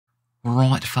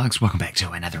Right, folks, welcome back to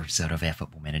another episode of our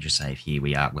Football Manager Save. Here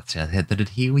we are with Southampton.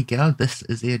 Here we go. This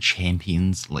is our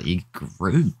Champions League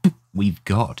group. We've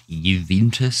got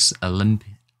Juventus, I was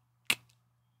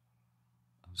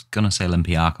going to say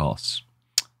Olympiacos.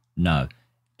 No,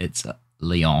 it's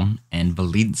Lyon and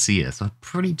Valencia. So a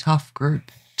pretty tough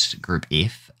group, Group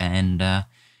F. And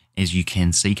as you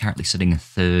can see, currently sitting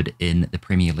third in the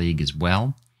Premier League as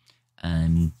well.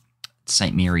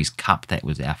 St. Mary's Cup, that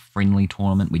was our friendly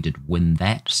tournament. We did win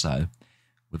that, so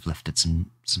we've lifted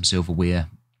some silverware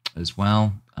as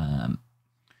well. We've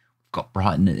got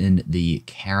Brighton in the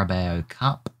Carabao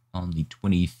Cup on the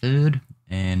 23rd,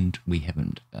 and we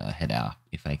haven't had our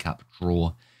FA Cup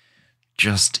draw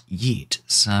just yet.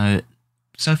 So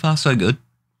far so good.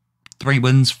 3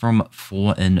 wins from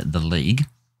 4 in the league,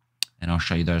 and I'll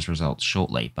show you those results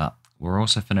shortly. But we're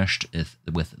also finished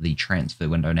with the transfer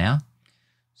window now.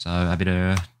 So I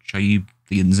better show you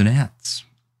the ins and outs.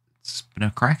 It's been a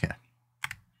cracker.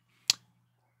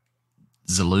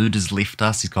 Zalud has left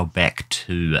us. He's gone back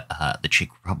to the Czech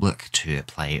Republic to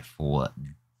play for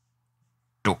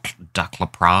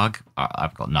Dukla Prague.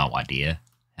 I've got no idea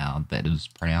how that is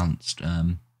pronounced.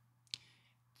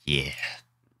 Yeah.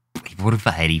 We bought him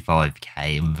for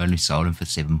 85k and we've only sold him for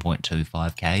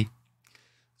 7.25k.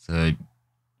 So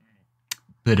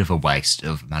bit of a waste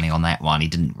of money on that one. He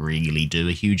didn't really do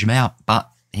a huge amount, but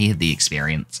he had the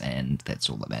experience, and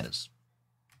that's all that matters.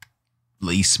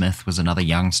 Lee Smith was another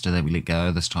youngster that we let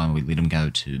go. This time we let him go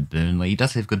to Burnley. He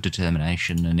does have good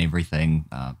determination and everything,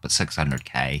 but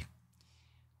 600k.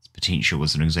 His potential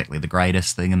wasn't exactly the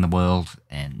greatest thing in the world,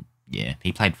 and yeah,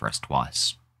 he played for us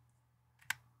twice.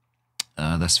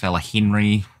 This fella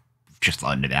Henry, just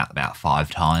loaned it out about 5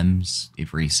 times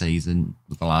every season.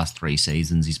 With the last 3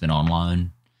 seasons, he's been on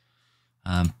loan.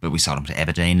 But we sold him to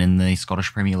Aberdeen in the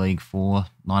Scottish Premier League for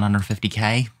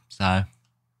 950k. So,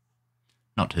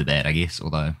 not too bad, I guess.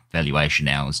 Although, valuation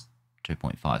now is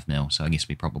 2.5 mil. So, I guess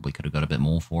we probably could have got a bit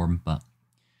more for him. But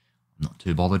I'm not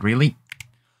too bothered, really.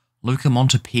 Luca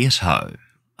Montepierto.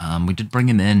 We did bring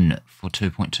him in for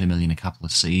 2.2 million a couple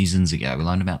of seasons ago. We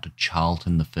loaned him out to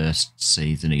Charlton the first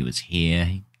season he was here.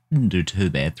 He didn't do too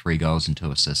bad, 3 goals and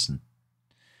 2 assists in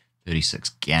 36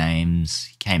 games.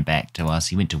 He came back to us.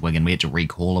 He went to Wigan. We had to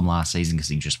recall him last season because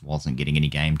he just wasn't getting any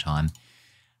game time.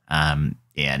 Yeah,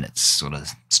 and it's sort of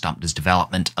stumped his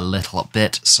development a little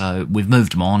bit. So we've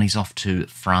moved him on. He's off to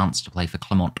France to play for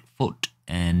Clermont Foot.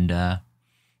 And yeah,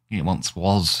 once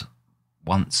was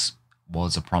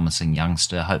a promising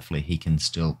youngster. Hopefully he can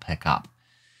still pick up.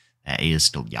 He is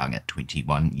still young at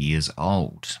 21 years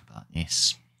old. But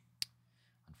yes,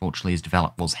 unfortunately, his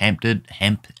development was hampered.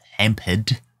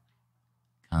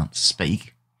 Can't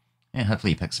speak. Yeah,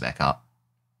 hopefully he picks it back up.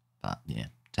 But yeah,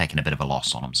 taking a bit of a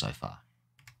loss on him so far.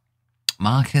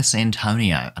 Marcus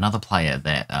Antonio, another player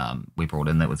that we brought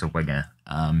in that was a winger.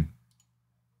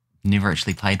 Never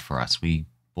actually played for us. We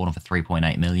bought him for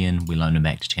 3.8 million. We loaned him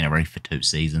back to Tenerife for 2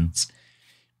 seasons.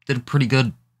 Did pretty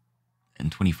good in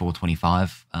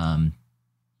 24-25.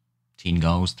 10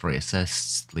 goals, 3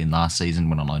 assists. Then last season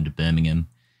went on loan to Birmingham.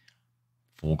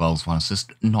 4 goals, 1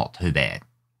 assist. Not too bad.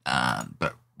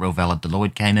 But Real Valid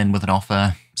Deloitte came in with an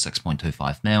offer,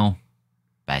 6.25 mil.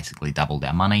 Basically doubled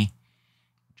our money.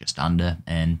 Just under.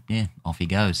 And yeah, off he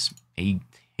goes. He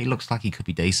looks like he could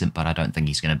be decent, but I don't think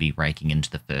he's going to be raking into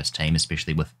the first team,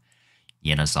 especially with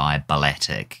Januzaj,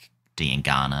 Balatic,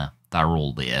 Diangana. They're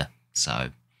all there. So,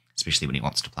 especially when he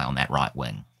wants to play on that right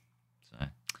wing. So,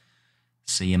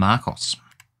 see you, Marcos.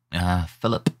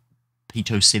 Filip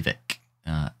Pitosevic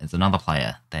is another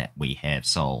player that we have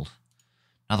sold.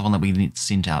 Another one that we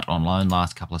sent out on loan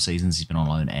last couple of seasons. He's been on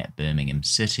loan at Birmingham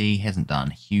City. Hasn't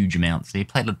done huge amounts there.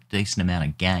 Played a decent amount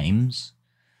of games.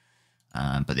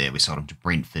 But there we sold him to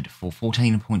Brentford for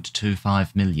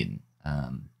 14.25 million.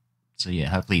 So yeah,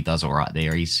 hopefully he does all right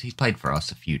there. He's played for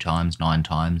us a few times, 9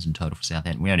 times in total for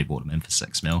Southampton. We only bought him in for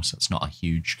 6 mil, so it's not a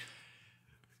huge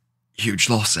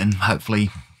loss. And hopefully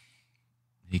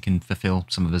he can fulfill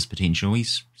some of his potential.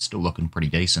 He's still looking pretty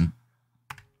decent.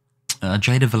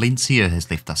 Jada Valencia has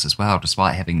left us as well,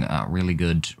 despite having really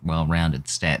good, well-rounded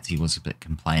stats. He was a bit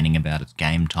complaining about his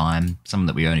game time. Some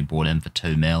that we only bought in for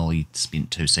 2 mil. He spent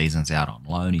 2 seasons out on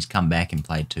loan. He's come back and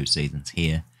played 2 seasons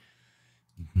here.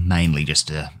 Mainly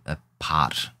just a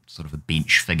part, sort of a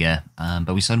bench figure.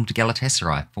 But we sold him to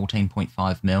Galatasaray,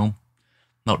 14.5 mil.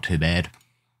 Not too bad.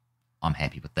 I'm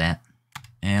happy with that.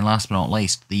 And last but not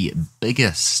least, the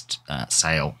biggest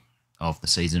sale of the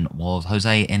season was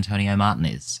Jose Antonio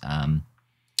Martinez. So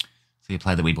a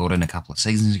player that we bought in a couple of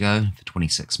seasons ago for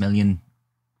 26 million.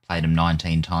 Played him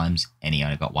 19 times and he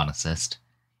only got 1 assist.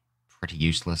 Pretty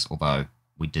useless, although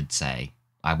we did say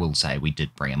I will say we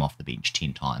did bring him off the bench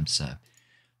 10 times, so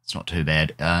it's not too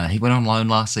bad. He went on loan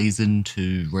last season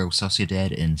to Real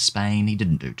Sociedad in Spain. He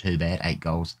didn't do too bad. 8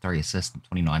 goals, 3 assists in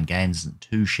 29 games. Isn't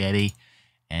too shabby.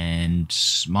 And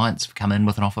Mainz have come in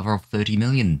with an offer of 30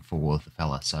 million for the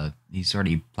fella. So he's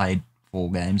already played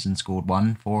 4 games and scored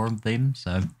 1 for them.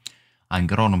 So I'm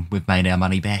good on him. We've made our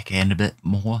money back and a bit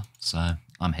more. So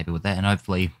I'm happy with that. And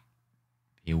hopefully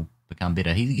he'll become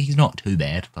better. He's not too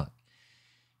bad, but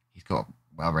he's got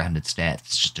well-rounded stats.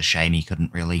 It's just a shame he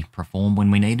couldn't really perform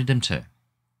when we needed him to.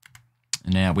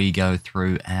 And now we go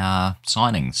through our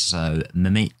signings. So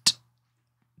Mehmet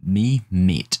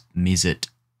Mesut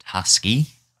Tusky,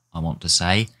 I want to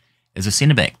say, is a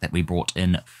centre-back that we brought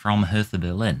in from Hertha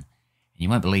Berlin. And you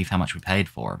won't believe how much we paid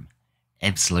for him.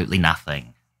 Absolutely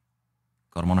nothing.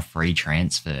 Got him on a free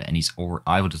transfer, and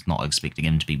I was just not expecting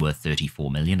him to be worth 34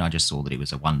 million. I just saw that he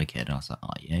was a wonder kid, and I was like, oh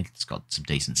yeah, he's got some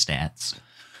decent stats.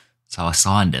 So I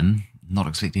signed him, not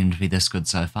expecting him to be this good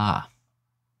so far.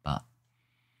 But,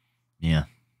 yeah.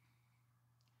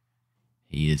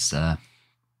 He is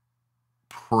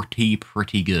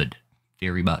pretty good.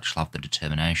 Very much love the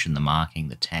determination, the marking,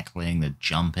 the tackling, the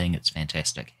jumping. It's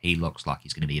fantastic. He looks like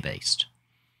he's going to be a beast.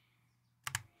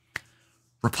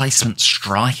 Replacement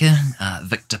striker,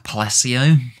 Victor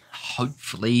Palacio.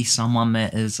 Hopefully someone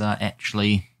that is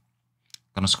actually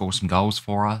going to score some goals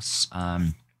for us.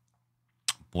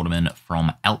 Brought him in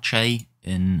from Elche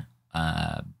in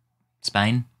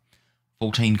Spain.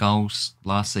 14 goals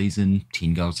last season,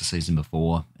 10 goals the season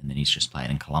before, and then he's just played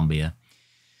in Colombia.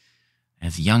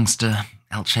 As a youngster,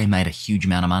 Elche made a huge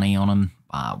amount of money on him.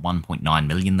 1.9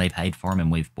 million they paid for him,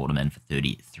 and we've bought him in for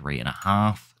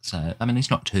 33.5. So, I mean,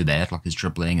 he's not too bad. Like, his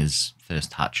dribbling, his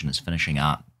first touch, and his finishing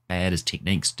aren't bad. His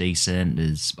technique's decent.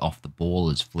 His off the ball,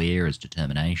 his flair, his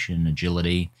determination,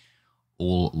 agility,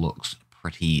 all looks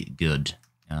pretty good.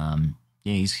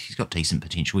 Yeah, he's got decent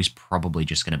potential. He's probably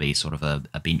just going to be sort of a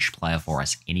bench player for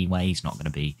us anyway. He's not going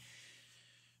to be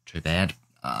too bad.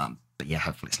 But yeah,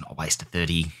 hopefully it's not a waste of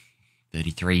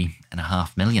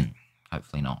 33.5 million.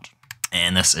 Hopefully not.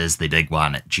 And this is the big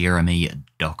one, Jeremy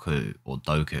Doku, or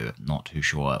Doku, not too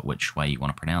sure which way you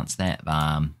want to pronounce that.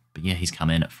 But yeah, he's come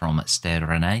in from Stade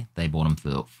Rennais. They bought him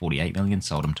for 48 million,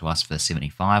 sold him to us for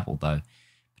 75, although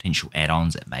potential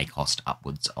add-ons, it may cost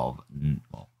upwards of,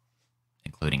 well,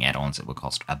 including add-ons, it would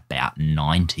cost about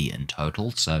 90 in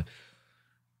total. So,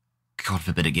 God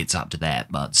forbid it gets up to that,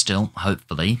 but still,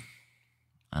 hopefully,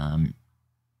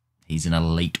 he's an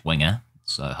elite winger,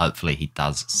 so hopefully he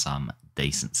does some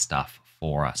decent stuff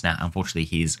for us. Now, unfortunately,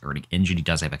 he's already injured. He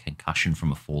does have a concussion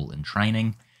from a fall in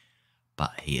training,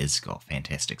 but he has got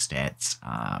fantastic stats.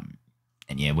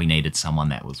 And yeah, we needed someone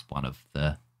that was one of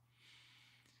the...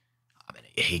 I mean,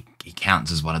 he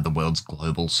counts as one of the world's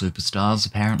global superstars,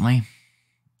 apparently.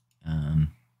 And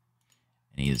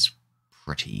he is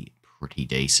pretty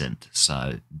decent,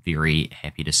 so very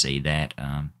happy to see that.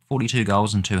 42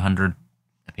 goals and 200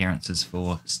 appearances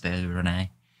for Stade Rennais.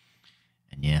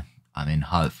 And yeah, I mean,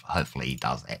 hopefully he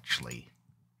does actually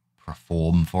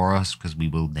perform for us, because we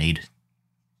will need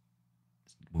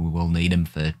him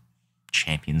for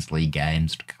Champions League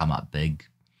games to come up big.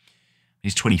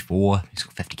 He's 24, he's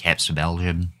got 50 caps for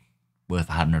Belgium, worth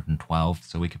 112,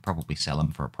 so we could probably sell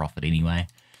him for a profit anyway.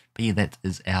 But yeah, that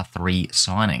is our 3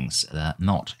 signings.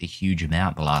 Not a huge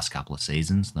amount the last couple of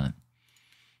seasons. When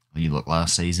you look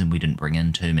last season, we didn't bring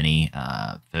in too many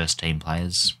first-team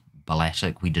players.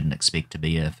 Balatic, we didn't expect to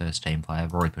be a first-team player.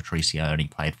 Roy Patricio only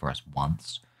played for us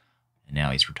once, and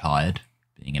now he's retired,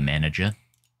 being a manager.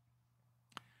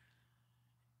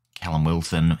 Callum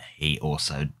Wilson, he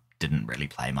also didn't really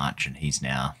play much, and he's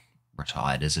now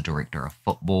retired as a director of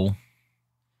football.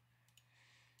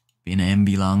 Ben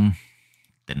Ambulung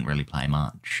didn't really play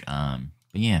much. But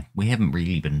yeah, we haven't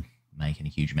really been making a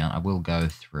huge amount. I will go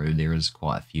through. There is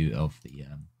quite a few of the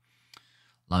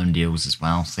loan deals as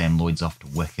well. Sam Lloyd's off to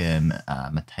Wickham.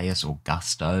 Mateus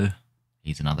Augusto,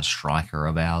 he's another striker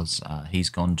of ours. He's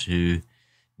gone to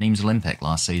Nîmes Olympique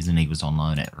last season. He was on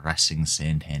loan at Racing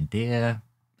Santander.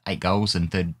 8 goals in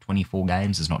 24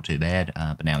 games is not too bad.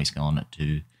 But now he's gone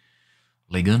to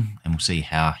Ligue 1, and we'll see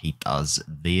how he does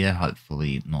there.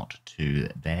 Hopefully not too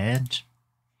bad.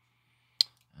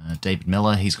 David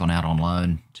Miller, he's gone out on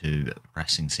loan to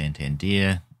Racing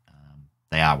Santander.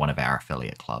 They are one of our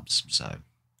affiliate clubs, so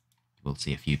we'll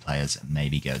see a few players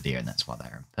maybe go there, and that's why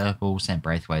they're in purple. Sam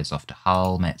Braithwaite is off to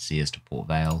Hull. Matt Sears to Port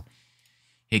Vale.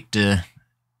 Hector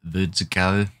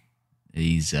Verdzico,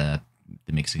 he's the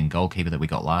Mexican goalkeeper that we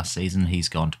got last season. He's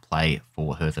gone to play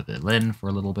for Hertha Berlin for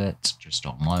a little bit, just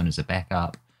on loan as a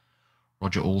backup.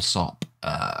 Roger Alsop,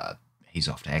 he's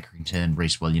off to Accrington.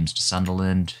 Reece Williams to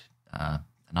Sunderland.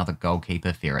 another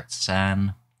goalkeeper, Ferret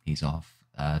San. He's off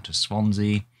to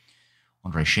Swansea.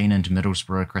 Andre Sheenan to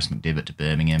Middlesbrough. Chris McDevitt to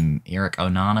Birmingham. Eric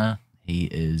Onana, he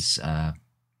is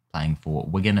playing for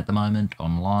Wigan at the moment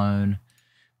on loan.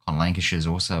 Con Lancashire's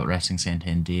also at Racing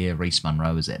Santander. Reece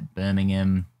Munro is at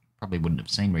Birmingham. Probably wouldn't have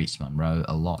seen Reece Munro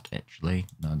a lot, actually.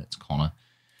 No, that's Connor.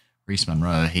 Reece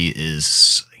Munro, he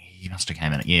must have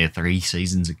came in at, 3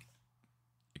 seasons ago.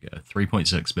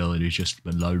 3.6 million, he's just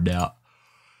been loaned out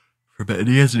for a bit, and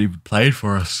he hasn't even played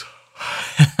for us.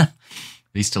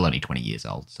 He's still only 20 years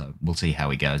old, so we'll see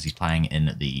how he goes. He's playing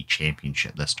in the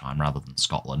Championship this time rather than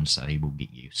Scotland, so he will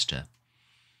get used to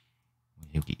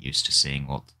seeing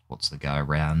what's the go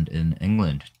around in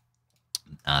England.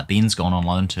 Ben's gone on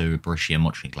loan to Borussia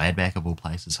Mönchengladbach of all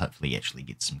places. Hopefully he actually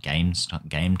gets some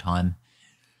game time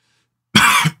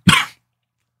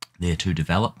there to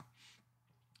develop.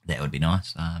 That would be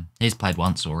nice. He's played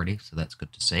once already, so that's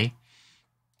good to see.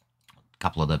 A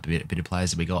couple of the better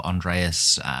players that we got.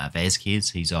 Andreas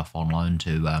Vazquez, he's off on loan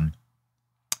to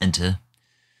Inter.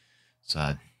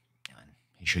 So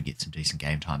he should get some decent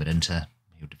game time at Inter.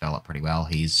 He'll develop pretty well.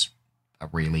 He's a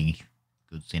really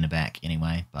good centre-back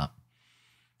anyway, but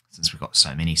since we've got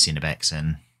so many centre-backs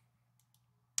in,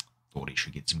 thought he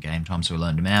should get some game time, so we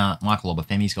loaned him out. Michael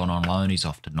Obafemi's gone on loan. He's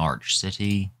off to Norwich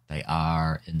City. They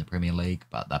are in the Premier League,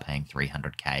 but they're paying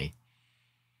 300k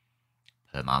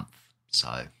per month,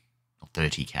 so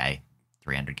 30k,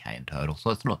 300k in total.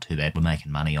 So it's not too bad. We're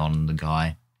making money on the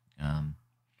guy,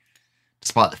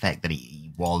 despite the fact that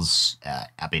he was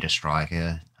our better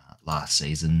striker last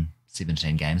season.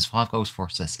 17 games, 5 goals, 4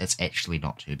 assists. It's actually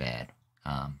not too bad.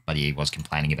 But he was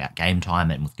complaining about game time,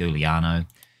 and with Giuliano,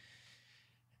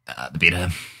 the better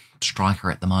striker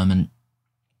at the moment,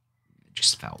 it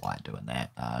just felt like doing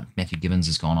that. Matthew Gibbons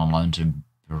has gone on loan to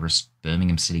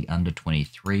Birmingham City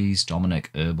under-23s.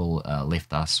 Dominic Erbel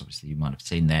left us. Obviously, you might have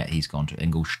seen that. He's gone to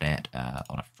Ingolstadt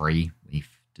on a free. He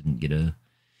didn't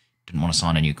want to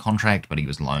sign a new contract, but he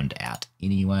was loaned out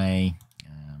anyway.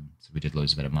 So we did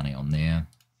lose a bit of money on there.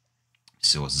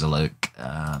 Saw Ziluk,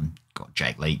 got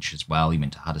Jake Leach as well. He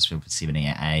went to Huddersfield for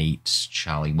 78.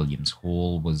 Charlie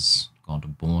Williams-Hall was gone to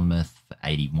Bournemouth for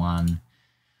 81.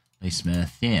 Lee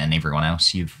Smith, yeah, and everyone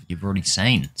else you've already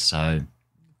seen. So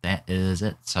that is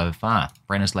it so far.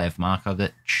 Branislav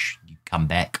Markovic, you come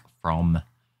back from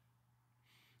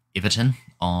Everton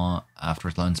after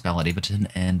his loan spell at Everton,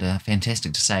 and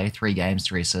fantastic to say, 3 games,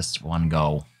 3 assists, 1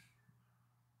 goal.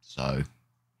 So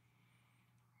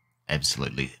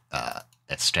absolutely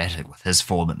ecstatic with his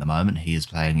form at the moment. He is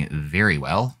playing very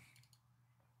well.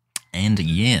 And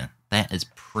yeah, that is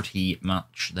pretty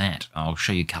much that. I'll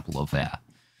show you a couple of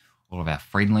all of our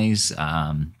friendlies.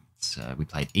 So we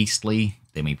played Eastleigh,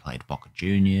 then we played Boca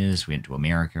Juniors, we went to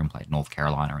America and played North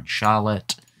Carolina and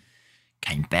Charlotte.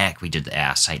 Came back, we did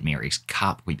our St. Mary's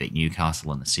Cup. We beat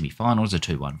Newcastle in the semi-finals, a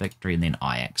 2-1 victory, and then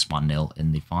Ajax 1-0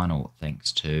 in the final,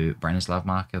 thanks to Branislav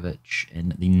Markovic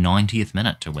in the 90th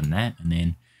minute to win that. And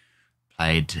then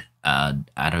played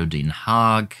ADO Den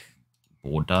Haag,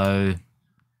 Bordeaux,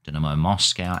 Dynamo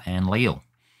Moscow, and Lille.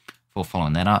 Before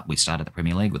following that up, we started the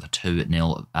Premier League with a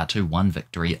 2-1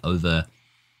 victory over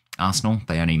Arsenal.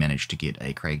 They only managed to get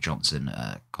a Craig Johnson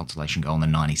consolation goal in the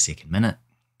 92nd minute.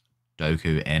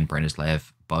 Doku and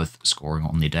Branislav both scoring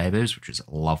on their debuts, which is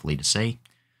lovely to see.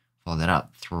 Follow that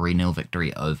up, 3-0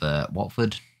 victory over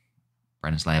Watford.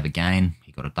 Branislav again,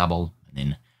 he got a double. And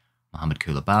then Mohamed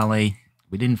Koulibaly.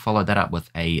 We didn't follow that up with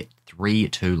a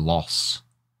 3-2 loss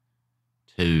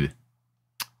to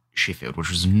Sheffield,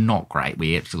 which was not great.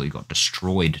 We actually got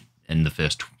destroyed in the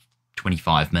first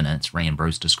 25 minutes. Ryan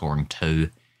Brewster scoring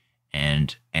 2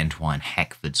 and Antoine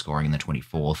Hackford scoring in the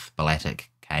 24th. Balatic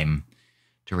came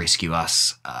to rescue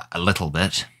us a little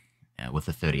bit with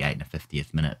the 38 and the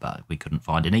 50th minute, but we couldn't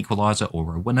find an equaliser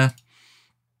or a winner.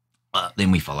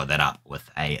 Then we followed that up with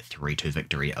a 3-2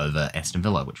 victory over Aston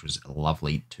Villa, which was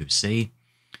lovely to see.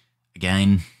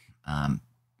 Again,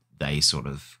 they sort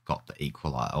of got the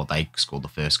equaliser, or they scored the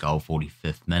first goal,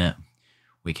 45th minute.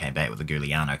 We came back with a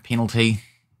Giuliano penalty.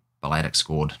 Balatic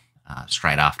scored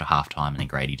straight after half-time, and then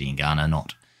Grady Diangana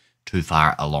not too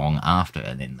far along after,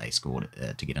 and then they scored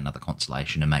to get another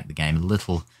consolation and make the game a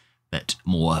little bit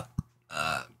more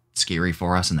scary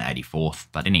for us in the 84th.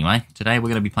 But anyway, today we're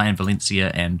going to be playing Valencia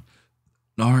and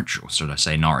Norwich, or should I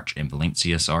say Norwich and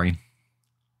Valencia, sorry.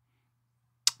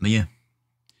 But yeah,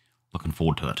 looking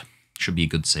forward to it. Should be a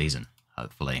good season,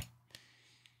 hopefully.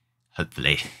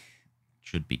 Hopefully.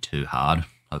 Should be too hard.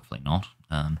 Hopefully not.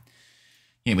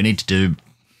 Yeah, we need to do...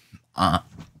 I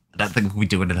don't think we'll be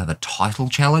doing another title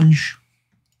challenge.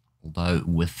 Although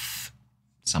with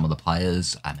some of the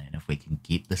players. I mean, if we can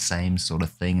get the same sort of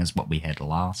thing as what we had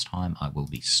last time, I will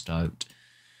be stoked.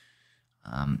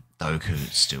 Doku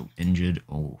is still injured.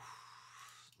 Oh,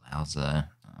 Lauza.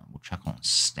 We'll chuck on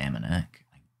Staminik,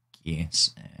 I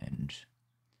guess, and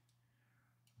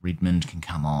Redmond can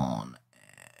come on.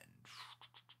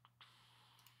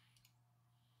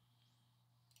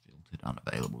 Filtered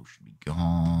unavailable should be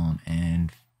gone,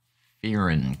 and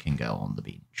Fearon can go on the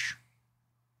bench.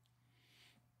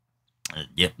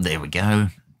 Yep, there we go.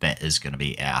 That is going to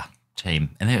be our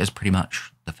team. And that is pretty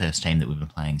much the first team that we've been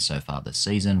playing so far this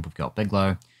season. We've got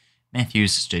Bigelow,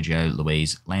 Matthews, Sturgio,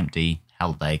 Louise, Lamptey,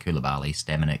 Halliday, Koulibaly,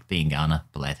 Staminik, Diangana,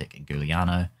 Balatic, and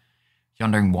Giuliano. If you're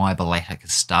wondering why Balatic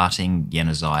is starting,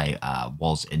 Januzaj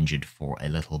was injured for a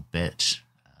little bit.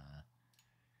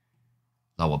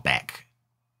 Lower back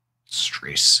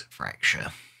stress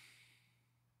fracture.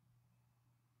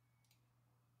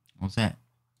 What was that?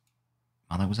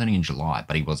 Oh, that was only in July,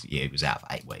 but he was out for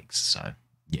 8 weeks. So,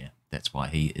 yeah, that's why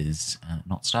he is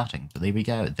not starting. But there we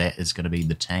go. That is going to be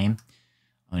the team.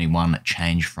 Only one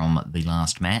change from the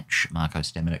last match. Marco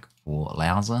Staminik for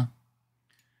Lauza.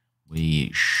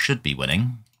 We should be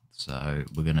winning. So,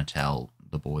 we're going to tell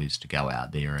the boys to go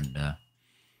out there and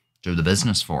do the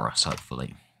business for us,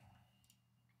 hopefully.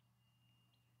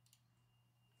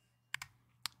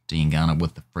 Diangana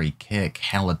with the free kick.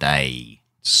 Halliday.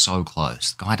 So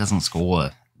close. The guy doesn't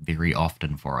score very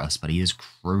often for us, but he is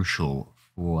crucial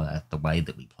for the way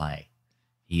that we play.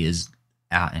 He is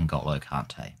our N'Golo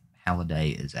Kante. Halliday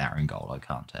is our N'Golo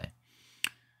Kante.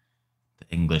 The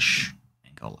English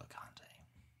N'Golo Kante.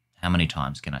 How many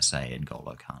times can I say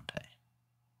N'Golo Kante?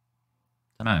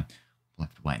 I don't know. We'll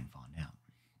have to wait and find out.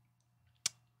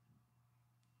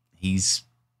 He's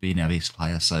been our best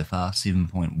player so far.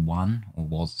 7.1, or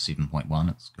was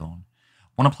 7.1. It's gone.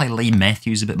 I want to play Lee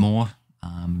Matthews a bit more,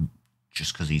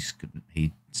 just because he's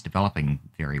developing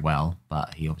very well,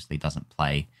 but he obviously doesn't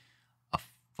play a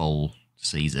full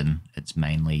season. It's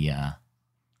mainly,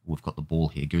 we've got the ball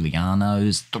here.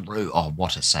 Giuliano's through. Oh,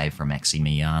 what a save from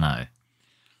Maximiano.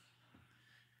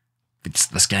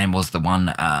 This game was the one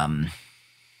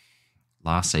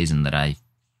last season that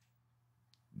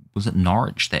was it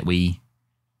Norwich that we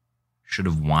should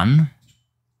have won?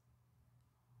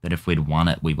 That if we'd won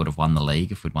it, we would have won the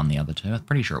league if we'd won the other two. I'm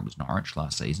pretty sure it was Norwich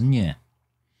last season, yeah.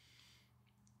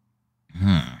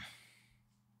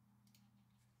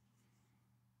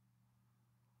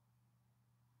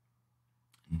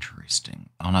 Interesting.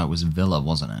 Oh, no, it was Villa,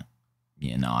 wasn't it?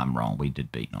 Yeah, no, I'm wrong. We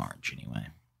did beat Norwich anyway.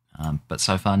 But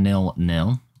so far,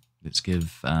 0-0. Let's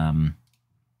give the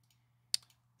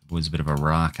boys a bit of a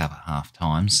rack up at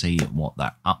half-time, see what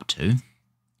they're up to.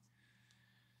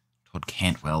 Todd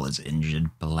Cantwell is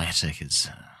injured. Balatic is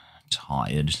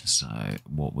tired. So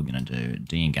what we're going to do,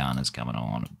 Diangana's coming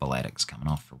on. Balatic's coming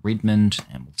off for Redmond.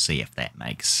 And we'll see if that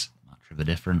makes much of a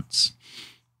difference.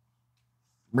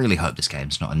 Really hope this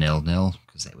game's not a 0-0,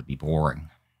 because that would be boring.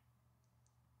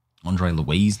 Andre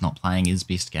Louise not playing his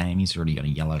best game. He's already got a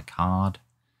yellow card.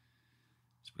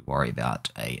 So we worry about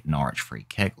a Norwich free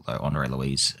kick, although Andre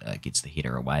Louise gets the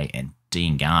header away. And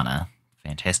Diangana,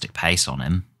 fantastic pace on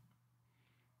him.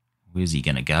 Where's he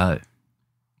going to go?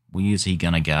 Where's he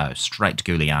going to go? Straight to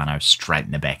Giuliano, straight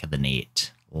in the back of the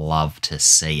net. Love to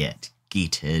see it.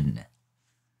 Get in.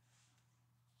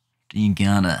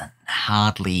 Diangana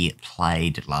hardly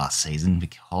played last season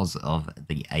because of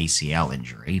the ACL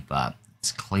injury, but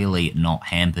it's clearly not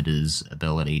hampered his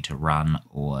ability to run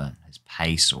or his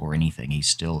pace or anything. He's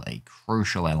still a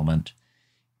crucial element,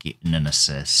 getting an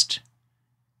assist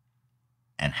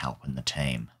and helping the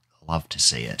team. Love to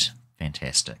see it.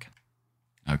 Fantastic.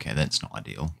 Okay, that's not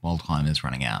ideal. While time is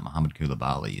running out, Mohamed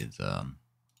Koulibaly is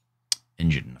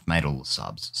injured, and I've made all the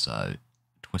subs, so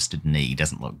twisted knee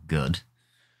doesn't look good.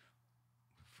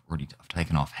 I've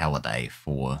taken off Halliday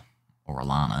for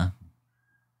Orellana.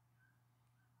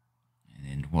 And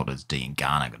then what is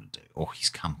Diangana going to do? Oh, he's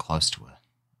come close to a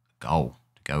goal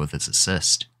to go with his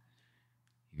assist.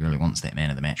 He really wants that man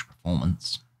of the match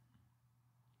performance.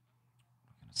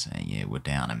 I'm going to say, yeah, we're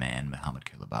down a man. Mohamed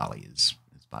Koulibaly is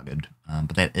buggered.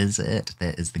 But that is it.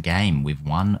 That is the game. We've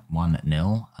won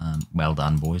 1-0. Well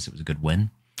done, boys. It was a good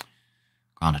win.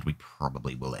 Granted, we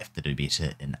probably will have to do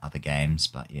better in other games,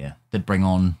 but yeah. Did bring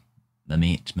on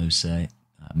Mehmet Musa,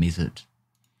 Mesut,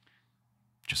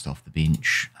 just off the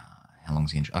bench. How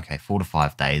long's he injured? Okay, 4 to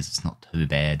 5 days. It's not too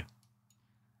bad.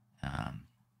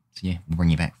 So yeah, we'll bring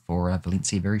you back for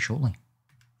Valencia very shortly.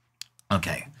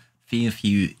 Okay, fair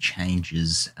few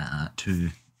changes to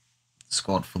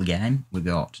squad for the game. We've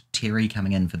got Terry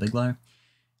coming in for Bigelow,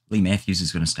 Lee Matthews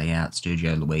is going to stay out.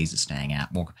 Sergio Luiz is staying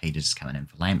out. Walker Peters is coming in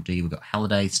for Lamptey. We've got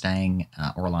Halliday staying.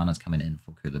 Orellana's coming in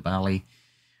for Koulibaly.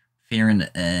 Fearon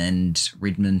and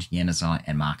Redmond, Januzaj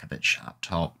and Markovic up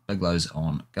top. Biglow's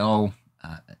on goal.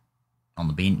 On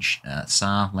the bench,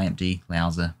 Sarr, Lamptey,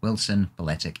 Lauser, Wilson,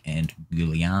 Balatic and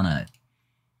Giuliano.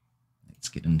 Let's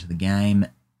get into the game.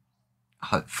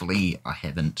 Hopefully I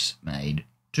haven't made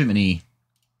too many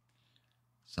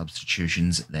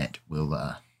substitutions that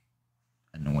will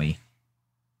annoy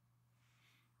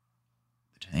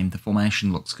the team. The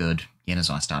formation looks good.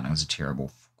 Januzaj starting was a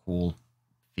terrible call.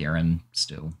 Fearon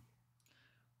still.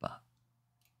 But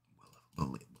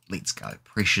let's go.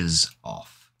 Pressure's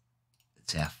off.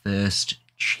 It's our first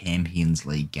Champions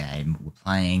League game. We're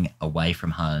playing away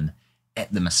from home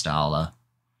at the Mestalla.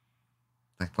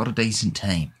 They've got a decent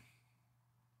team.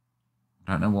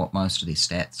 I don't know what most of their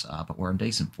stats are, but we're in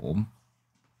decent form.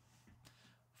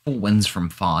 4 wins from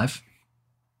 5.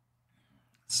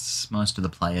 Most of the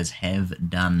players have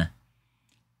done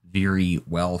very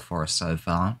well for us so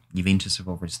far. Juventus have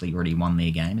obviously already won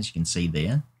their game, as you can see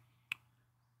there.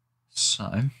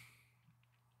 So,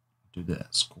 do the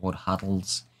squad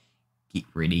huddles. Get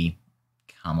ready.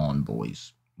 Come on,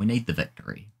 boys. We need the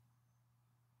victory.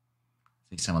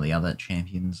 See some of the other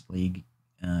Champions League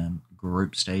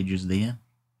group stages there.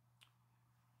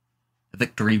 A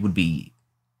victory would be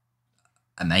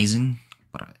amazing,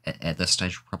 but at this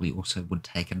stage probably also would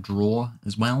take a draw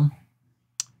as well.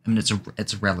 I mean,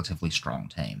 it's a relatively strong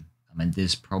team. I mean,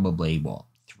 there's probably, what,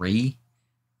 three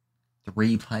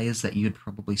players that you'd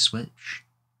probably switch.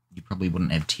 You probably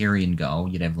wouldn't have Terry in goal.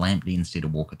 You'd have Lamptey instead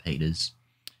of Walker Peters.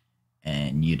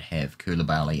 And you'd have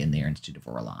Koulibaly in there instead of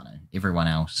Orellana. Everyone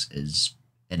else is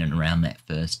in and around that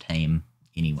first team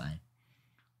anyway.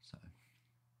 So,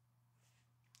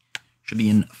 should be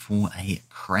in for a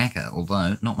cracker,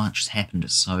 although not much has happened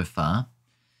so far.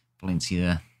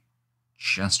 Valencia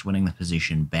just winning the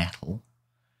possession battle.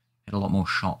 Had a lot more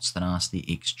shots than us. The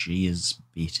XG is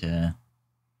better.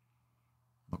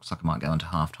 Looks like it might go into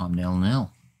half-time 0-0.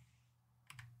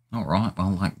 Alright,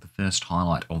 well, like the first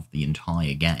highlight of the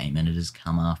entire game, and it has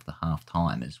come after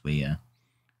half-time, as we are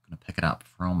going to pick it up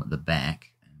from the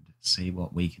back and see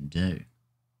what we can do.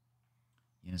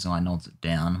 Januzaj nods it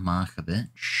down. Markovic,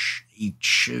 he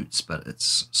shoots, but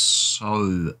it's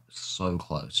so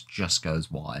close. Just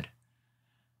goes wide.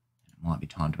 It might be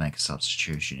time to make a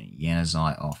substitution.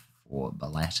 Januzaj off for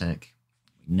Balatic.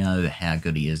 We know how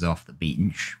good he is off the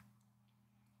bench.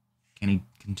 Can he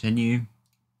continue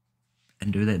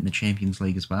and do that in the Champions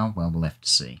League as well? Well, we'll have to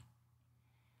see.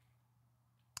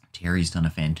 Terry's done a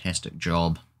fantastic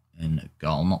job in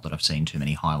goal. Not that I've seen too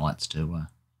many highlights to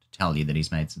tell you that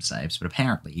he's made some saves, but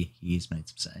apparently he has made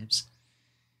some saves.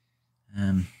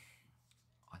 I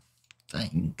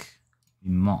think we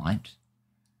might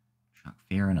chuck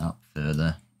Fearon up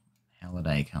further.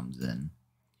 Halliday comes in.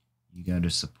 You go to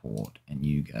support, and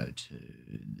you go to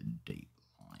the deep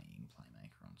lying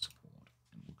playmaker on support.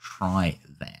 And we'll try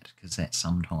that, because that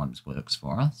sometimes works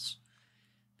for us,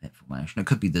 that formation. It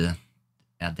could be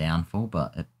our downfall,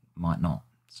 but it might not.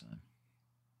 So,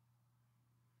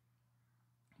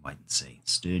 wait and see.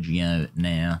 Sergio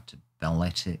now to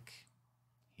Balatic.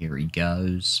 Here he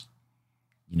goes.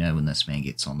 You know, when this man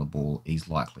gets on the ball, he's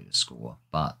likely to score,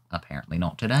 but apparently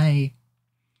not today.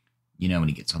 You know, when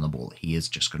he gets on the ball, he is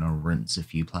just going to rinse a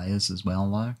few players as well,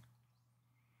 though.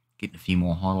 Getting a few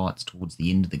more highlights towards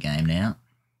the end of the game now.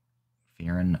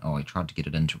 Fearon, oh, he tried to get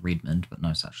it into Redmond, but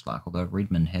no such luck, although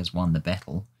Redmond has won the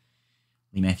battle.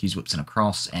 Lee Matthews whips in a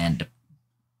cross, and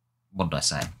what did I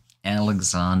say?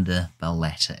 Alexander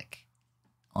Balatic.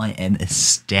 I am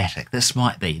ecstatic. This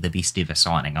might be the best ever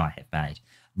signing I have made.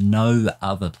 No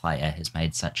other player has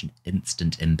made such an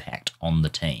instant impact on the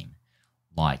team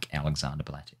like Alexander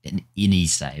Balatic in any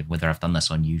save, whether I've done this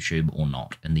on YouTube or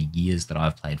not. In the years that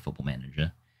I've played Football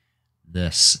Manager,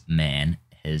 this man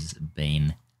has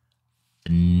been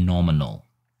phenomenal.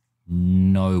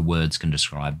 No words can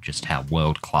describe just how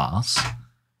world-class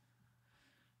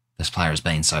this player has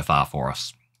been so far for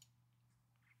us.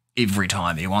 Every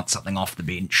time he wants something off the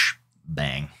bench,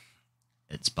 bang,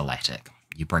 it's Balatic.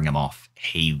 You bring him off,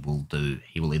 he will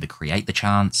either create the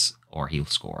chance or he'll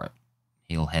score it.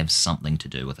 He'll have something to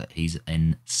do with it. He's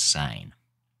insane.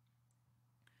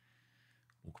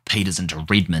 Peters into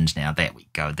Redmond now. There we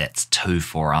go. That's 2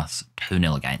 for us.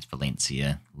 2-0 against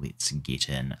Valencia. Let's get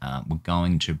in. We're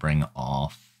going to bring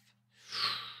off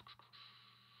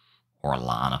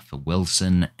Orellana for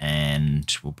Wilson,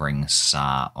 and we'll bring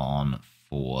Sarr on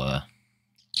for... I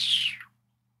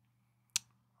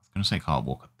was going to say Kyle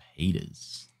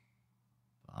Walker-Peters.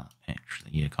 But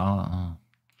actually, yeah, Kyle...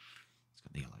 he's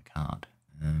got the yellow card.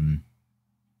 Bring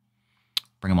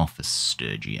him off for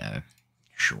Sturgio.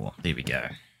 Sure, there we go.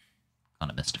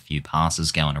 Kind of missed a few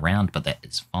passes going around, but that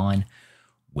is fine.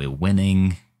 We're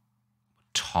winning.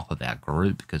 Top of our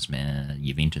group because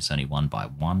Juventus only won by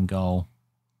 1 goal.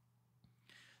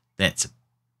 That's a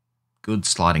good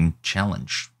sliding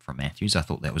challenge from Matthews. I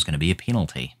thought that was going to be a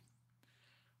penalty.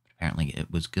 But apparently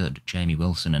it was good. Jamie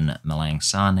Wilson and Malang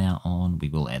Sarr now on. We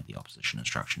will add the opposition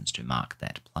instructions to mark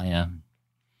that player.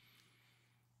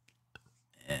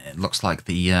 It looks like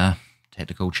the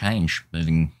tactical change,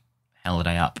 moving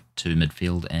Halliday up to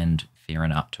midfield and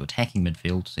Ferrin up to attacking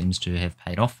midfield, seems to have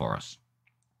paid off for us.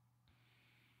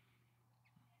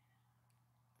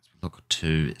 Look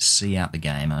to see out the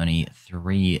game. Only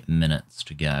 3 minutes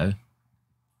to go.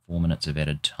 4 minutes of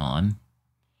added time.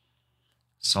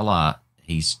 Solar,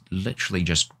 he's literally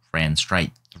just ran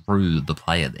straight through the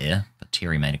player there, but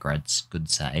Terry made a good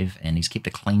save, and he's kept a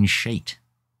clean sheet.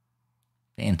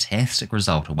 Fantastic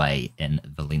result away in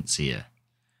Valencia.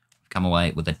 We've come away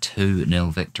with a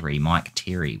 2-0 victory. Mike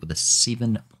Terry with a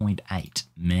 7.8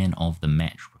 man of the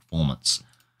match performance.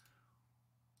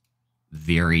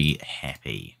 Very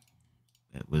happy.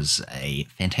 It was a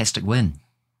fantastic win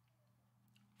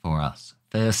for us.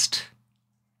 First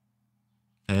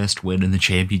win in the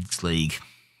Champions League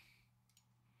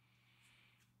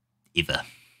ever.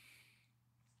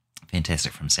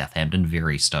 Fantastic from Southampton.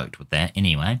 Very stoked with that.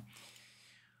 Anyway,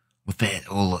 with that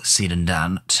all said and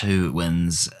done, 2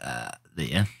 wins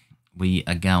there. We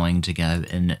are going to go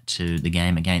into the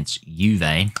game against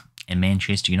Juve and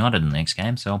Manchester United in the next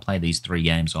game. So I'll play these 3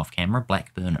 games off camera.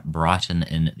 Blackburn, Brighton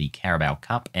in the Carabao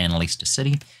Cup, and Leicester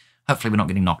City. Hopefully we're not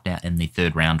getting knocked out in the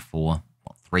 3rd round for,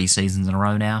 3 seasons in a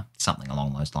row now? Something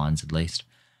along those lines at least.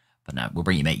 But no, we'll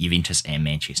bring you back Juventus and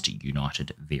Manchester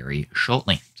United very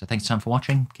shortly. So thanks so much for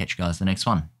watching. Catch you guys in the next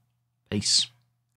one. Peace.